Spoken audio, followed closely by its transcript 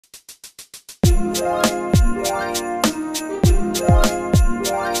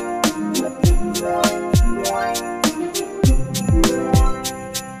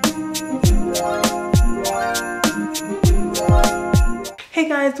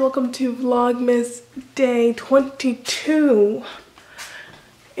guys, welcome to Vlogmas day 22.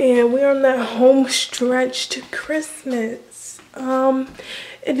 And we're on that home stretch to Christmas.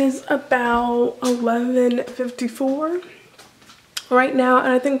 It is about 11:54 right now,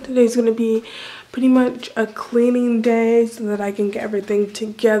 and I think today's gonna be pretty much a cleaning day so that I can get everything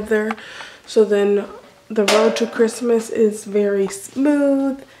together. So then the road to Christmas is very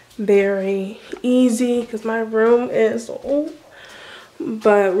smooth, very easy, because my room is old.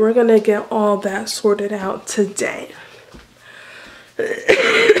 But we're gonna get all that sorted out today.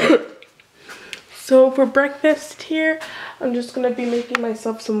 So for breakfast here, I'm just gonna be making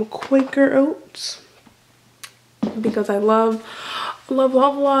myself some Quaker oats because I love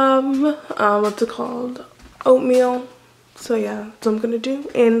what's it called, oatmeal. So yeah, that's what I'm gonna do.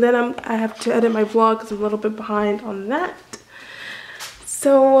 And then I have to edit my vlog because I'm a little bit behind on that.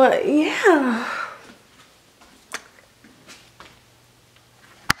 So yeah.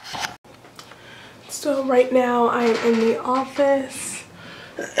 So right now I am in the office.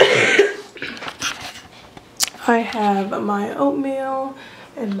 I have my oatmeal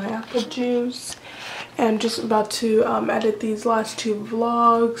and my apple juice, and just about to edit these last two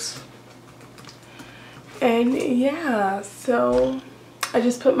vlogs. And yeah, so I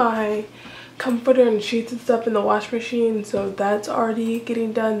just put my comforter and sheets and stuff in the wash machine, so that's already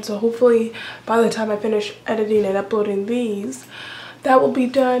getting done. So hopefully by the time I finish editing and uploading these, that will be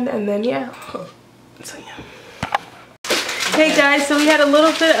done. And then yeah. So yeah. Hey guys, so we had a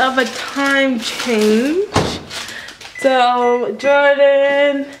little bit of a time change. So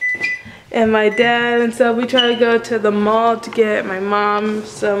Jordan and my dad and stuff, we tried to go to the mall to get my mom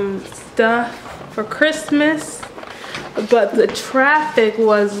some stuff for Christmas, but the traffic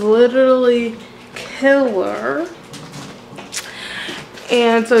was literally killer.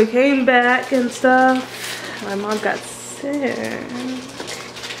 And so we came back and stuff. My mom got sick.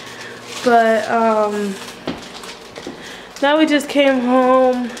 But now we just came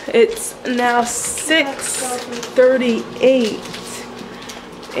home. It's now 6:38,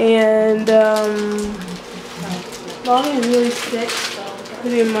 and Mom is really sick,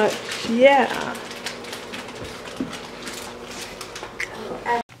 pretty much. Yeah.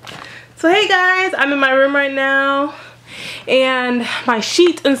 So hey guys, I'm in my room right now, and my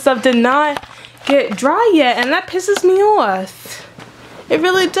sheets and stuff did not get dry yet, and that pisses me off. It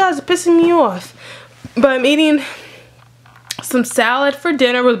really does. It's pissing me off. But I'm eating some salad for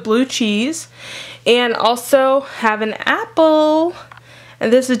dinner with blue cheese, and also have an apple.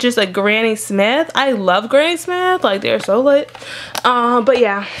 And this is just a Granny Smith. I love Granny Smith. Like, they're so lit. But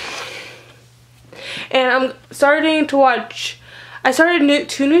yeah. And I'm starting to watch. I started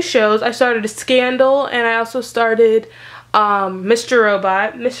two new shows. I started Scandal, and I also started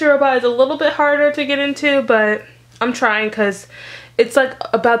Mr.Robot. Mr.Robot is a little bit harder to get into, but I'm trying because it's like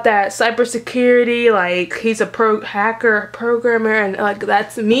about that cybersecurity, like he's a programmer, and like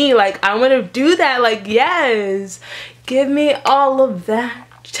that's me. Like, I want to do that. Like, yes, give me all of that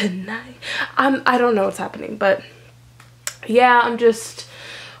tonight. I don't know what's happening, but yeah, I'm just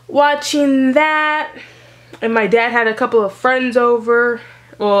watching that. And my dad had a couple of friends over,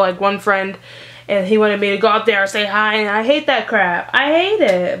 well, like one friend, and he wanted me to go out there and say hi, and I hate that crap. I hate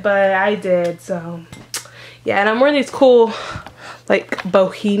it, but I did. So yeah, and I'm wearing these cool, like,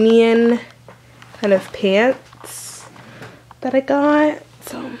 bohemian kind of pants that I got,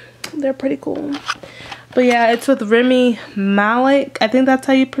 so they're pretty cool. But yeah, it's with Rami Malek. I think that's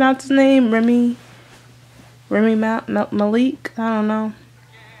how you pronounce his name. Rami Malek. I don't know.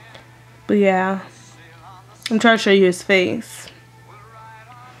 But yeah, I'm trying to show you his face.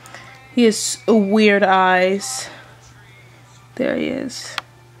 He has weird eyes. There he is.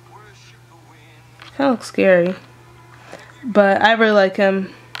 Kind of looks scary, but I really like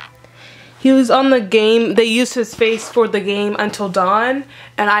him. He was on the game. They used his face for the game Until Dawn,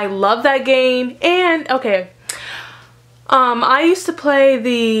 and I love that game. And okay, I used to play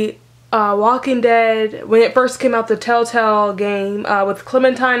the Walking Dead when it first came out, the Telltale game with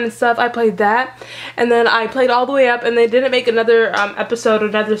Clementine and stuff. I played that, and then I played all the way up, and they didn't make another episode or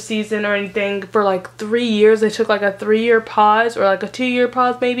another season or anything for like 3 years. They took like a 3-year pause, or like a 2-year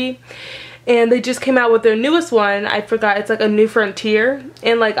pause maybe. And they just came out with their newest one. I forgot. It's like A New Frontier.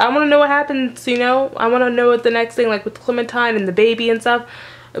 And like, I want to know what happens, you know. I want to know what the next thing, like with Clementine and the baby and stuff.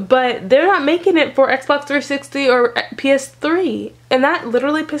 But they're not making it for Xbox 360 or PS3. And that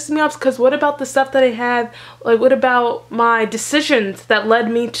literally pisses me off, because what about the stuff that I have? Like, what about my decisions that led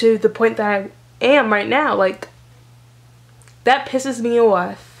me to the point that I am right now? Like, that pisses me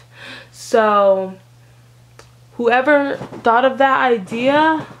off. So whoever thought of that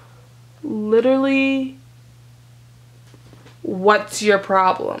idea literally what's your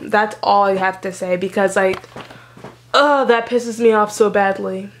problem? That's all I have to say, because like, oh, that pisses me off so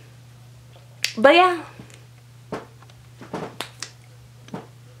badly. But yeah.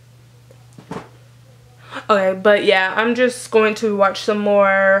 Okay, but yeah, I'm just going to watch some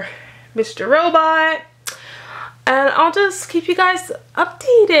more Mr. Robot, and I'll just keep you guys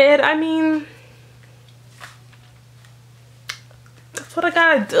updated. I mean, that's what I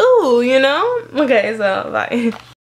gotta do, you know? Okay, so bye.